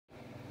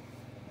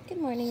Good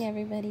morning,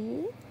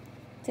 everybody.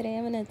 Today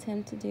I'm going to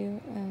attempt to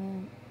do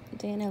a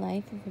day in the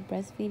life of a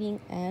breastfeeding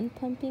and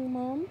pumping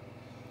mom.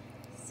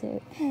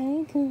 So,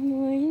 hi, good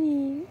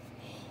morning.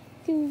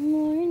 Good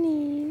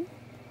morning.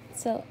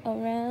 So,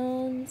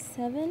 around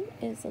 7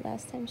 is the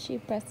last time she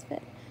breastfed.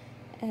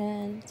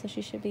 And so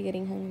she should be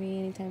getting hungry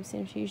anytime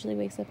soon. She usually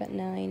wakes up at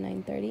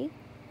 9:30.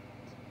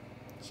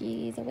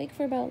 She's awake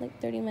for about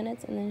 30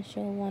 minutes and then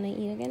she'll want to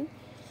eat again.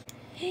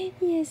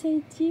 Yes,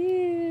 I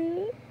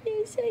do.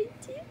 Yes, I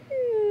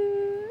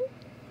do.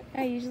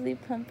 I usually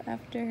pump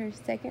after her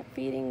second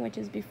feeding, which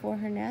is before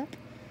her nap.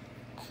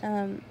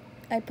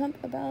 I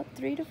pump about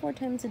 3 to 4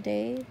 times a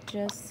day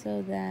just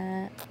so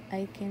that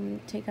I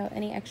can take out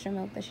any extra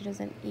milk that she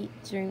doesn't eat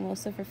during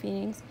most of her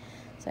feedings,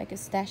 so I can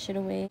stash it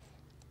away.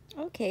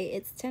 Okay,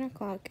 it's 10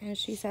 o'clock and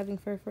she's having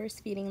her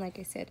first feeding. Like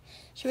I said,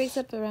 she wakes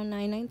up around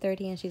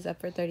 9:30 and she's up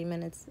for 30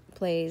 minutes,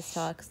 plays,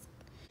 talks.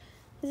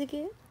 Is it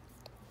good?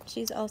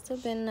 She's also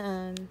been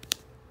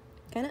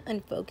kind of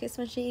unfocused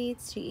when she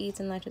eats. She eats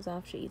and latches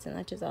off, she eats and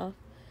latches off.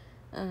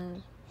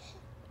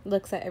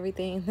 Looks at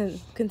everything and then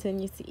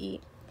continues to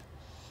eat.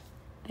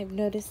 I've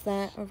noticed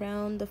that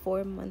around the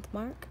 4-month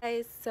mark.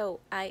 Guys,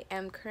 so I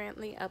am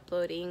currently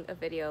uploading a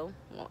video.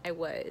 Well, I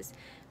was,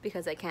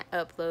 because I can't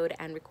upload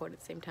and record at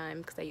the same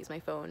time because I use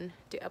my phone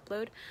to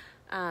upload.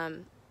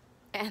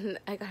 And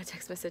I got a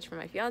text message from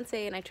my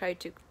fiance and I tried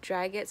to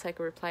drag it so I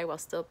could reply while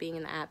still being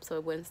in the app so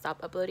it wouldn't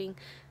stop uploading.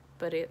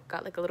 But it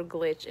got a little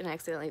glitch and I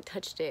accidentally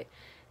touched it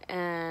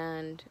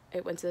and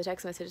it went to the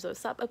text message, so it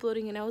stopped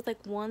uploading, and I was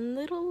one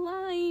little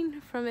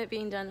line from it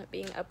being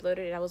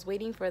uploaded, and I was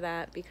waiting for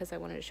that because I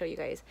wanted to show you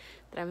guys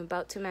that I'm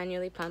about to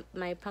manually pump.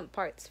 My pump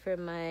parts for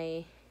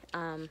my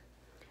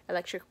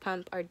electric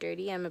pump are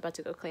dirty. I'm about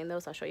to go clean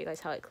those. I'll show you guys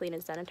how I clean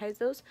and sanitize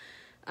those.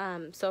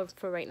 So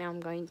for right now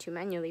I'm going to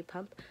manually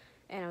pump,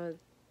 and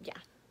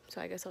so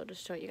I guess I'll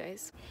just show you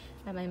guys.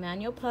 I have my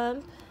manual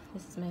pump.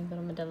 This is my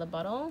little Medela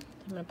bottle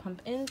I'm going to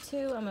pump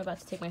into. I'm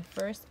about to take my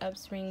first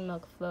upstream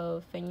milk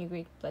flow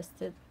fenugreek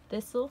blessed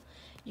thistle.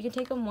 You can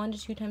take them 1 to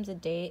 2 times a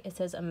day. It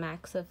says a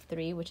max of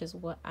 3, which is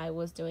what I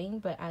was doing,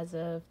 but as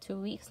of 2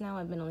 weeks now,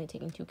 I've been only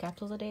taking 2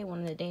 capsules a day,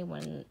 one in the day,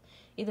 one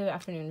either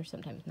afternoon or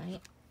sometimes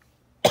night.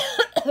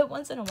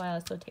 Once in a while I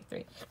still take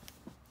 3.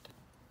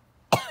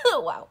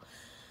 Wow.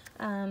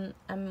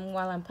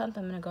 While I'm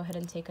pumping, I'm going to go ahead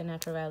and take a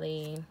Natural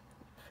Valley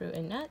fruit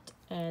and nut,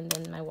 and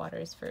then my water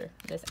is for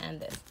this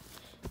and this.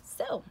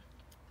 So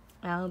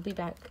I'll be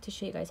back to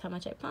show you guys how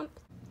much I pump.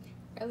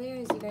 Earlier,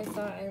 as you guys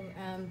saw, I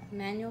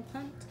manual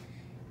pumped,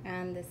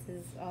 and this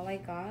is all I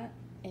got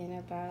in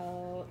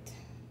about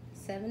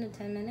 7 to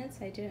 10 minutes.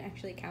 I didn't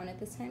actually count it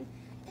this time,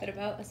 but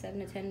about a 7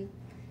 to 10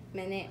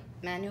 minute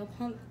manual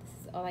pump.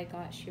 This is all I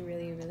got. She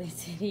really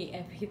did eat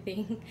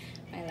everything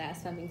my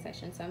last pumping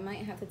session, so I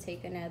might have to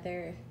take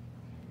another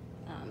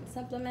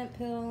supplement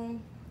pill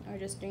or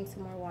just drink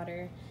some more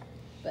water.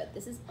 But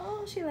this is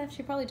all she left.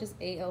 She probably just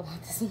ate a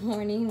lot this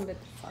morning, but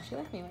that's all she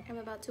left me with. I'm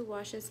about to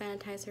wash and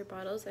sanitize her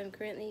bottles. I'm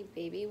currently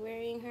baby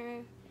wearing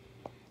her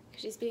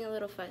because she's being a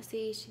little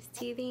fussy. She's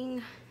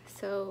teething.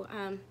 So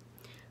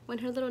when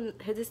her little,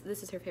 this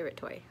is her favorite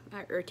toy,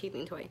 or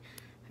teething toy.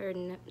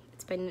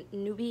 It's by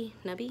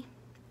Nubby.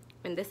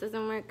 When this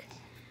doesn't work,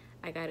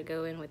 I gotta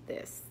go in with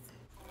this.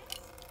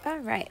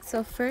 Alright,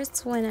 so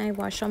first, when I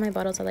wash all my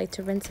bottles, I like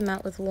to rinse them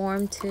out with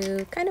warm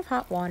to kind of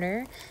hot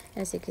water.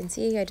 As you can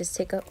see, I just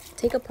take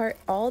apart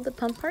all the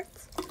pump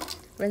parts,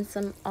 rinse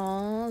them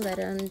all, let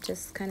them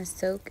just kind of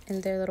soak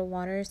in their little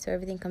water so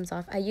everything comes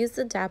off. I use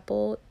the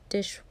DITL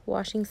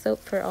dishwashing soap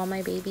for all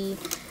my baby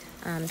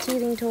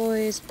teething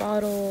toys,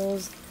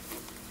 bottles,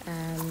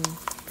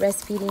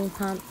 breastfeeding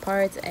pump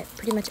parts,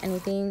 pretty much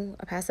anything,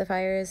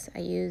 pacifiers. I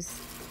use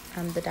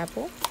the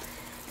DITL.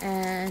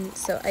 And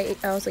so I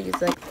also use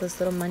this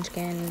little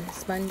Munchkin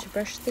sponge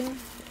brush thing,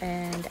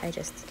 and I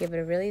just give it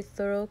a really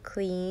thorough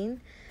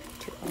clean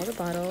to all the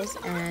bottles.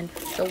 And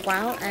so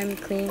while I'm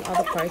cleaning all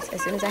the parts,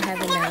 as soon as I have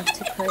enough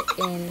to put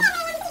in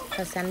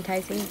a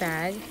sanitizing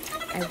bag,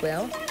 I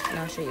will, and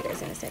I'll show you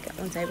guys in a second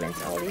once I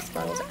rinse all these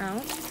bottles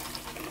out.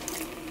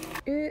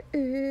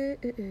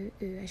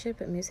 I should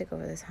put music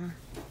over this, huh?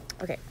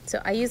 Okay, so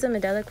I use a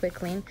Medela Quick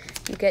Clean.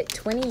 You get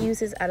 20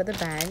 uses out of the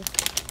bag.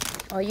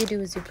 All you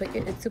do is you put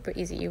it's super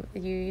easy. You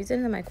use it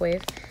in the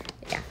microwave.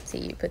 Yeah, see,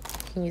 you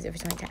can use it for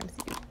 20 times.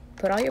 You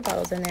put all your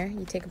bottles in there.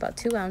 You take about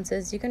 2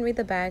 ounces. You can read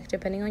the back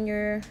depending on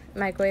your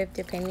microwave,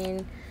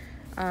 depending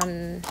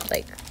on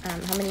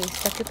how many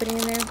stuff you're putting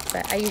in there.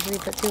 But I usually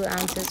put 2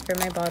 ounces for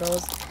my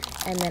bottles,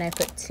 and then I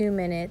put 2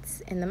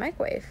 minutes in the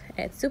microwave.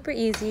 And it's super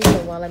easy.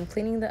 So while I'm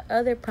cleaning the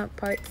other pump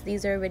parts,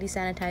 these are already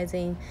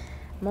sanitizing.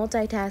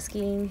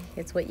 Multitasking,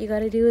 it's what you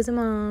gotta do as a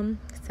mom.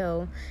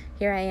 So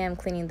here I am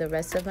cleaning the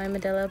rest of my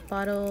Medela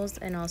bottles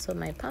and also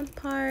my pump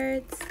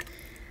parts,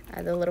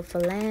 the little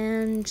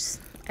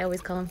phalanges. I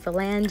always call them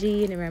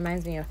phalange, and it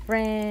reminds me of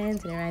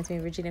Friends, and it reminds me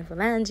of Regina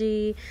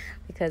Phalange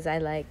because I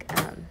like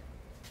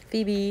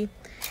Phoebe.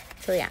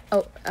 So yeah.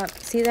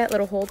 See that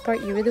little hold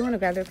part? You really want to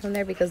grab it from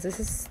there because this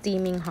is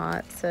steaming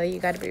hot, so you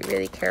got to be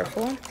really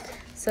careful.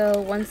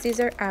 So once these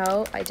are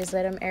out, I just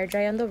let them air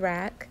dry on the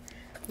rack.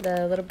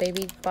 the little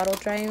baby bottle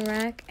drying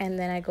rack, and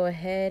then I go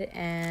ahead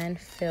and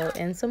fill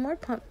in some more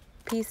pump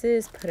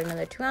pieces, put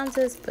another 2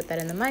 ounces, put that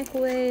in the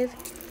microwave.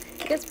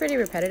 It gets pretty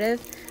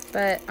repetitive,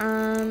 but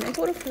in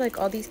total for like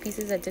all these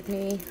pieces that took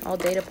me all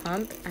day to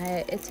pump,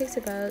 it takes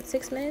about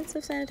 6 minutes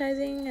of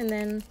sanitizing and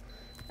then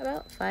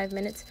about 5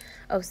 minutes.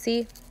 Oh,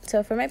 see,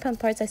 so for my pump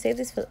parts, I save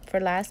this for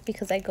last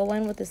because I go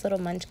in with this little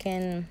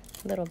munchkin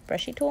little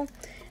brushy tool,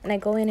 and I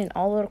go in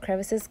all little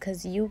crevices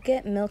because you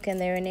get milk in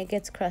there and it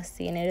gets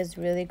crusty and it is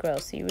really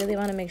gross. So you really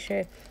want to make sure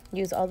you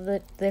use all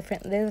the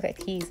different, they look like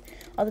keys,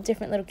 all the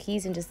different little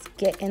keys, and just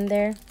get in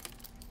there,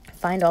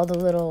 find all the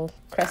little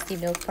crusty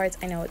milk parts.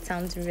 I know it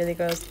sounds really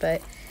gross,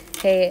 but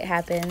hey, it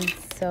happens.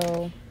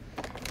 So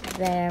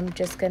then I'm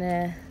just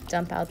gonna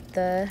dump out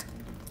the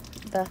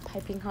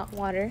piping hot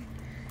water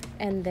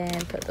and then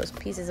put those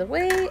pieces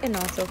away, and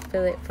also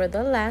fill it for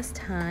the last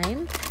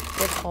time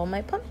with all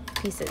my pump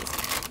pieces,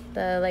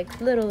 the like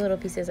little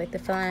pieces, like the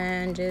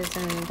flanges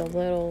and the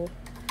little,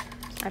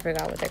 I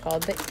forgot what they're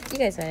called, but you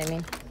guys know what I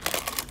mean.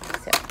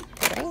 So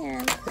here I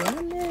am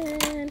putting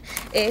them in.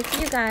 If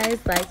you guys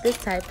like this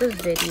type of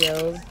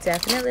videos,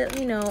 definitely let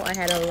me know. I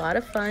had a lot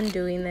of fun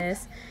doing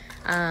this.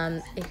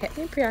 It kept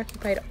me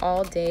preoccupied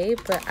all day,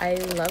 but I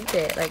loved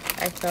it.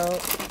 Like, I felt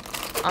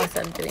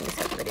awesome doing these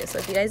type of videos. So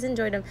if you guys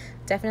enjoyed them,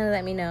 definitely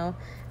let me know.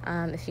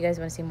 If you guys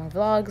want to see more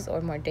vlogs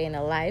or more day in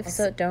the life.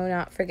 So do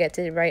not forget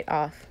to write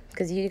off,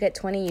 because you get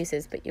 20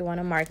 uses, but you want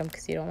to mark them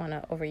because you don't want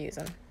to overuse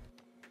them.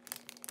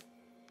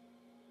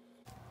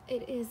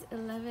 It is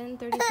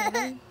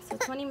 11:37, so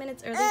 20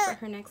 minutes early for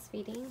her next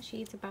feeding. She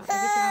eats about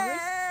every 2 hours.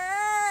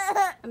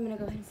 I'm gonna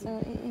go ahead and see. So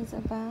it is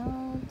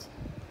about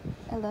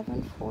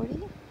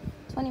 11:40,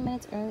 20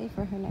 minutes early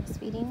for her next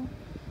feeding.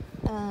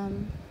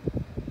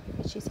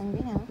 But she's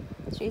hungry now.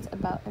 She eats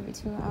about every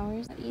 2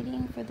 hours.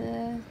 Eating for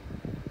the,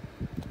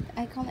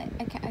 I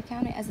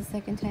count it as a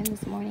second time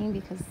this morning,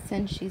 because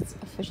since she's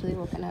officially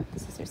woken up,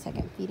 this is her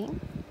second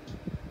feeding.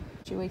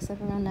 She wakes up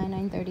around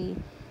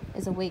 9:30,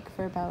 is awake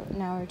for about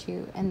an hour or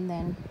two, and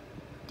then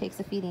takes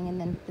a feeding, and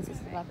then this is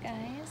the vlog,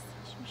 guys.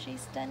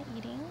 She's done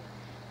eating,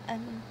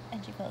 and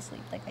she fell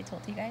asleep like I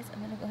told you guys.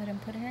 I'm gonna go ahead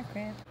and put in her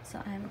crib. So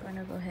I'm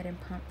gonna go ahead and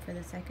pump for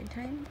the second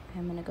time.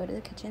 I'm gonna go to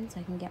the kitchen so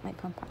I can get my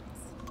pump parts.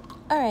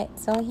 Alright,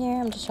 so here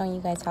I'm just showing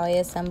you guys how I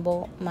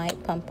assemble my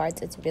pump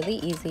parts. It's really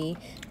easy.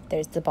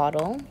 There's the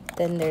bottle,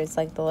 then there's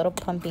like the little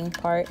pumping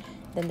part,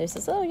 then there's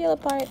this little yellow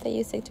part that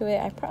you stick to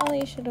it. I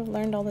probably should have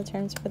learned all the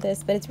terms for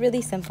this, but it's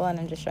really simple, and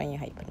I'm just showing you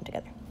how you put them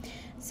together.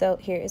 So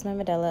here is my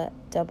Medela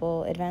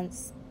double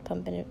advanced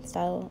pump and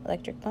style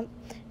electric pump.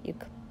 You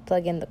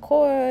plug in the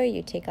core,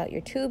 you take out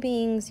your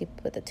tubings, you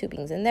put the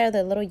tubings in there,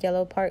 the little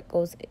yellow part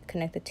goes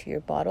connected to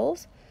your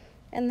bottles,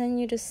 and then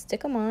you just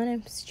stick them on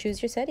and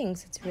choose your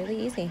settings. It's really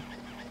easy.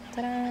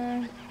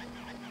 Ta-da!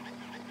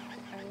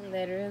 I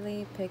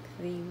literally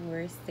picked the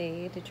worst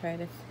day to try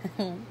to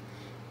film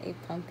a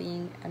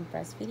pumping and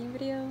breastfeeding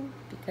video,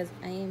 because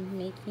I am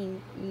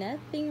making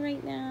nothing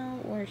right now,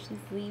 or she's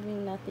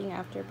leaving nothing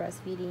after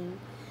breastfeeding.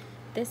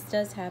 This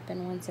does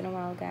happen once in a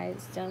while,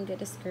 guys. Don't get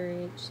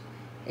discouraged.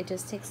 It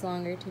just takes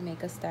longer to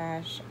make a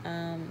stash.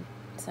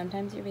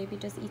 Sometimes your baby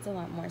just eats a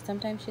lot more.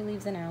 Sometimes she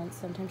leaves an ounce,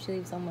 sometimes she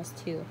leaves almost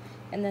 2,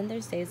 and then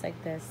there's days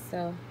like this.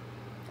 So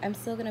I'm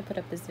still gonna put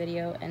up this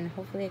video, and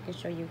hopefully I can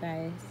show you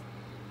guys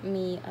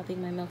me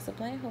upping my milk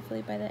supply.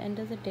 Hopefully by the end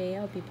of the day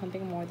I'll be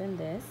pumping more than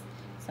this.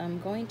 So I'm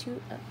going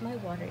to up my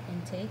water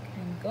intake.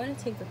 I'm going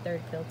to take the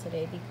 3rd pill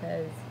today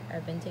because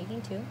I've been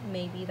taking 2.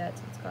 Maybe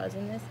that's what's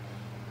causing this,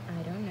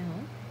 I don't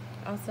know.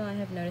 Also, I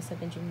have noticed I've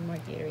been drinking more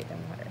Gatorade than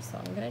water, so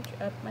I'm gonna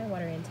up my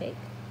water intake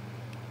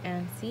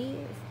and see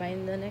if by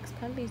the next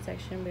pumping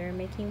section we're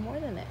making more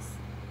than this.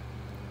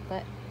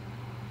 But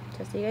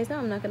just so you guys know,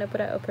 I'm not gonna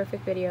put out a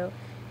perfect video,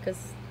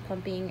 because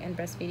pumping and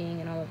breastfeeding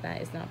and all of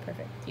that is not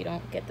perfect. You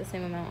don't get the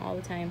same amount all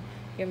the time.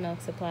 Your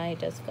milk supply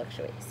does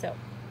fluctuate, so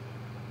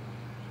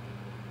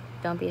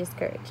don't be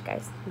discouraged,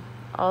 guys.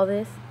 All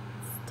this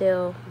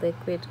still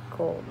liquid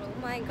gold.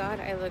 Oh my god,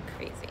 I look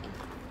crazy.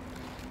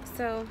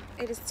 So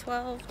it is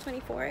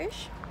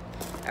 12:24-ish.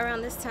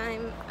 Around this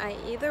time, I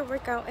either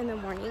work out in the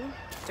morning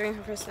during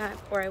her first nap,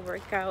 or I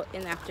work out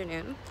in the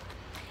afternoon.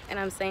 And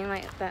I'm saying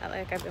like that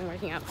like I've been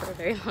working out for a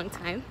very long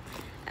time.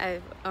 I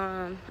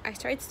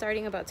tried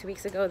starting about 2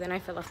 weeks ago, then I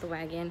fell off the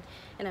wagon,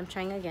 and I'm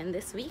trying again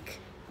this week.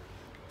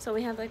 So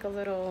we have like a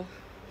little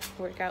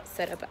workout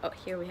set up out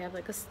here. We have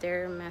like a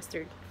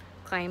Stairmaster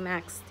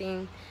Climax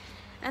thing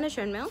and a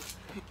treadmill,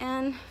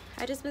 and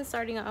I just been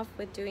starting off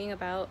with doing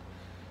about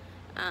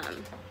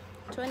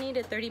 20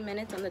 to 30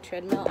 minutes on the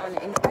treadmill on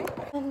the incline.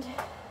 And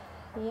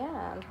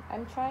yeah,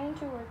 I'm trying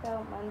to work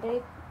out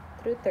Monday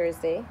through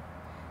Thursday.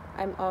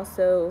 I'm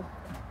also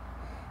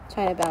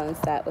trying to balance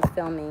that with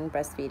filming,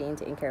 breastfeeding,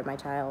 taking care of my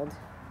child,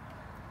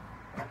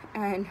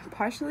 and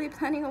partially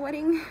planning a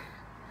wedding,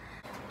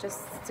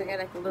 just to get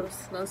like a little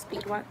slow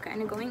speed walk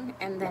kind of going,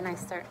 and then I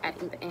start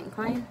adding the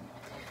incline.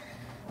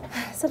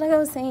 So like I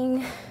was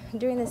saying,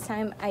 during this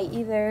time I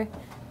either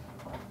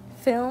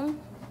film,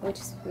 which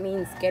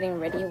means getting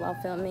ready while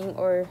filming,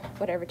 or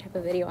whatever type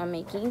of video I'm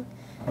making.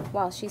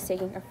 while she's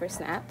taking her first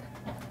nap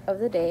of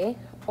the day,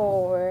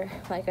 or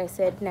like I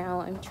said,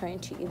 now I'm trying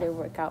to either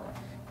work out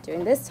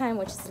during this time,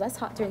 which is less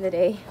hot during the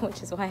day,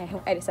 which is why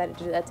I decided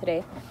to do that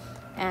today.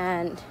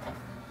 And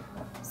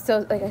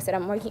so like I said,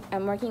 I'm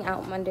working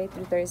out Monday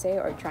through Thursday,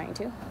 or trying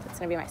to. That's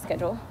gonna be my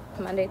schedule,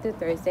 Monday through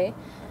Thursday.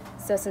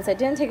 So since I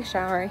didn't take a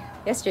shower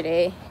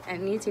yesterday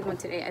and I need to take one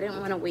today, I didn't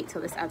want to wait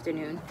till this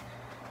afternoon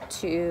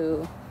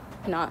to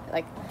not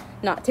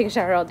take a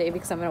shower all day,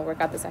 because I'm gonna work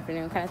out this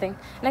afternoon kind of thing.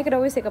 And I could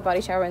always take a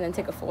body shower and then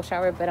take a full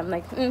shower, but I'm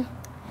like,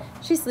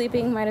 she's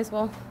sleeping, might as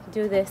well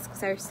do this,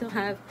 because I still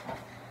have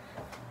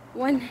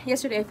one.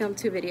 Yesterday I filmed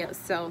 2 videos,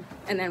 so,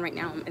 and then right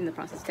now I'm in the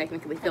process of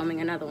technically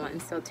filming another one,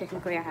 so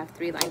technically I have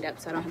 3 lined up,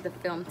 so I don't have to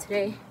film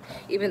today,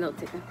 even though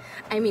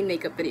I mean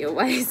makeup video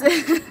wise.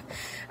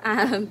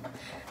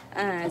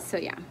 So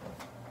yeah,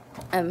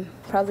 I'm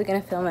probably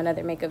gonna film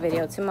another makeup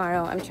video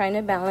tomorrow. I'm trying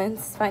to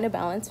find a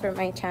balance for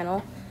my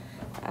channel.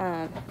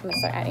 I'm gonna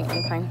start adding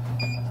incline.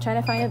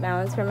 Trying to find a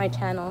balance for my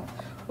channel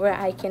where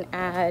I can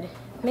add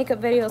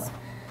makeup videos,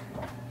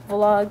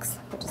 vlogs,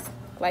 which is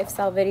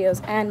lifestyle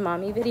videos, and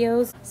mommy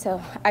videos.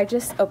 So I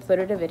just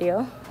uploaded a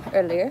video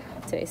earlier.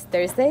 Today's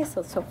Thursday,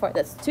 so far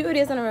that's 2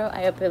 videos in a row.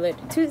 I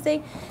uploaded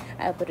Tuesday,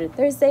 I uploaded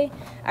Thursday.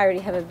 I already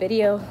have a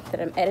video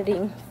that I'm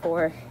editing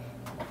for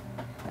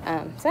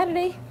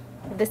Saturday.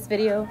 This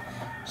video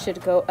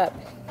should go up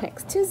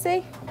next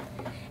Tuesday,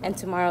 and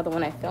tomorrow the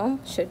one I film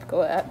should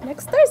go up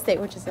next Thursday,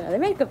 which is another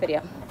makeup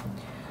video.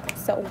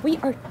 So we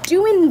are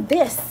doing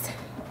this.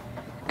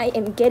 I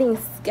am getting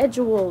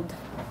scheduled.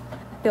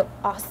 I feel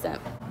awesome.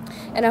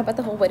 And about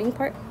the whole wedding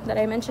part that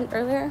I mentioned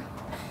earlier.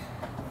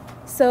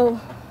 So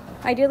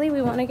ideally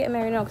we want to get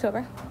married in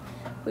October.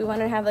 We want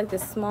to have like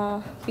this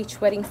small beach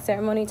wedding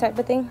ceremony type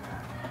of thing.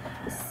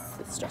 This is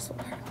the stressful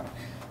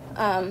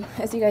part.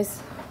 As you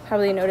guys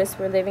probably noticed,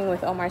 we're living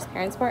with Omar's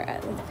parents'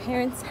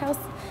 house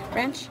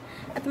ranch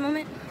at the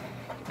moment.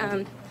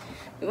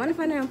 We want to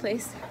find our own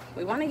place.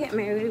 We want to get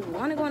married. We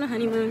want to go on a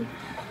honeymoon,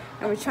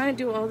 and we're trying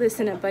to do all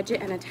this in a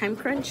budget and a time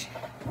crunch.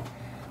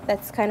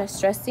 That's kind of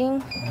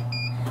stressing.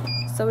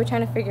 So we're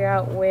trying to figure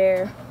out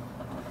where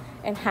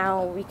and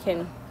how we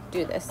can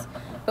do this.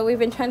 But we've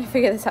been trying to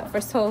figure this out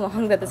for so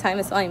long that the time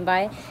is flying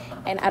by,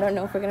 and I don't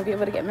know if we're going to be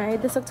able to get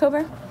married this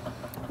October.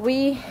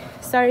 We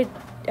started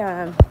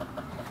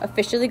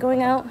officially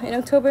going out in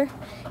October,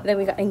 and then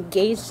we got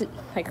engaged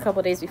like a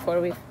couple days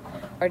before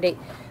our date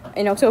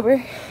in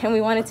October, and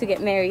we wanted to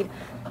get married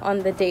on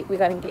the date we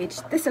got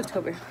engaged this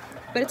October.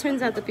 But it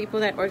turns out the people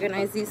that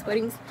organize these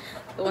weddings,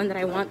 the one that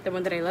I want, the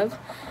one that I love,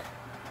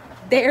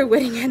 their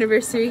wedding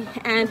anniversary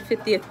and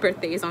 50th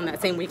birthday is on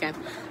that same weekend.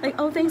 Like,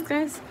 oh, thanks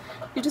guys,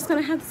 you're just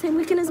gonna have the same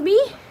weekend as me?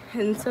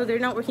 And so they're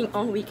not working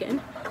all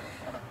weekend.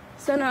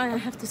 So now I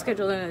have to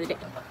schedule another day,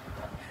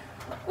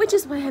 which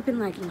is why I've been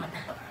lagging on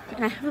that.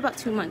 And I have about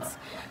 2 months,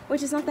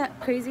 which is not that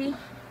crazy.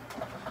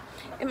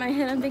 In my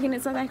head, I'm thinking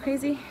it's not that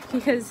crazy,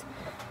 because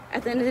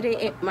at the end of the day,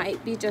 it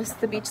might be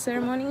just the beach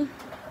ceremony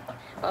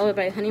followed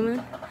by a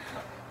honeymoon,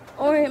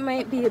 or it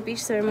might be a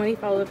beach ceremony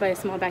followed by a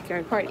small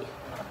backyard party.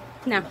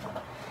 Now,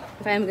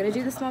 if I am going to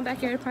do the small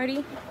backyard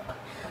party,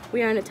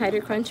 we are in a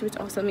tighter crunch, which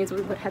also means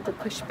we would have to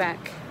push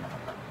back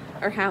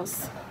our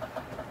house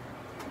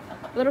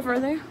a little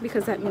further,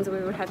 because that means we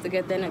would have to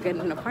get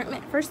an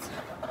apartment first,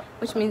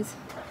 which means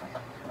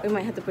we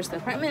might have to push the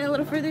apartment a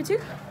little further too.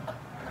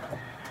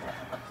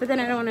 But then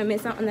I don't want to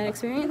miss out on that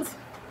experience.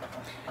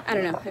 I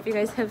don't know. If you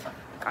guys have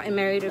gotten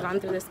married or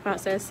gone through this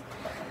process,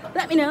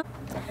 let me know.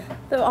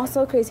 The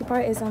also crazy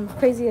part is I'm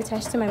crazy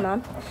attached to my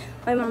mom.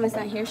 My mom is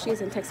not here.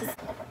 She's in Texas.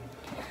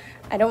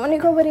 I don't want to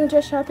go wedding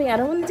dress shopping. I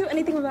don't want to do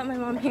anything without my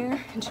mom here.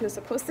 And she was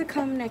supposed to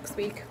come next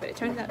week, but it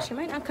turns out she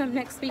might not come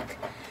next week.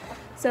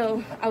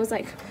 So I was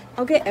like,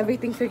 I'll get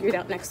everything figured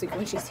out next week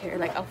when she's here.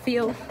 Like, I'll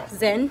feel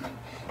zen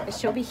that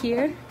she'll be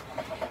here,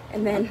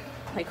 and then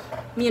like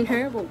me and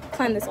her will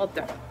plan this all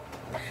through.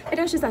 But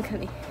now she's not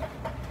coming,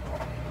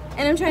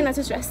 and I'm trying not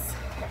to stress,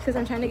 because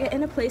I'm trying to get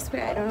in a place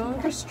where I don't no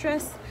longer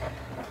stress,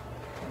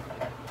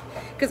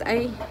 because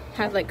I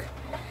have like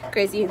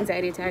crazy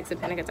anxiety attacks and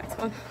panic attacks.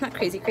 Well, not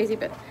crazy,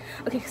 but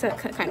okay, so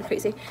kind of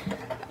crazy.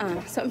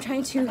 So I'm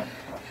trying to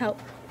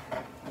help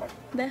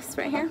this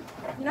right here,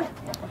 you know.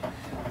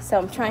 So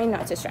I'm trying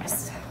not to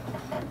stress.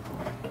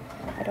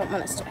 I don't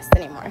want to stress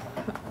anymore.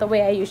 Not the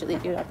way I usually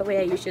do, not the way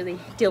I usually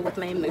deal with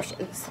my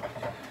emotions.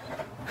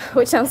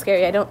 Which sounds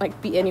scary. I don't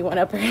like beat anyone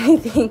up or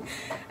anything.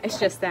 It's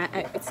just that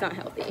it's not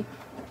healthy.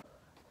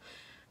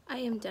 I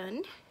am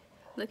done.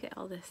 Look at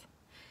all this.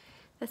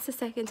 That's the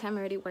second time I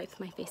already wiped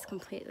my face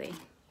completely.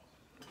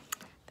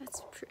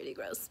 That's pretty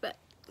gross, but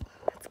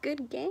it's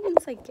good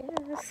gains, I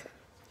guess.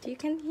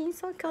 Can you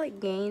still call it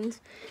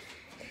gains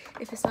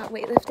if it's not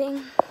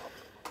weightlifting?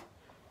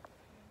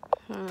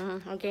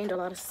 I gained a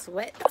lot of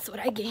sweat. That's what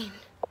I gained.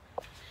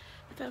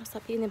 If I don't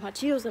stop eating them hot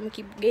Cheetos, I'm gonna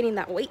keep gaining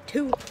that weight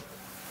too.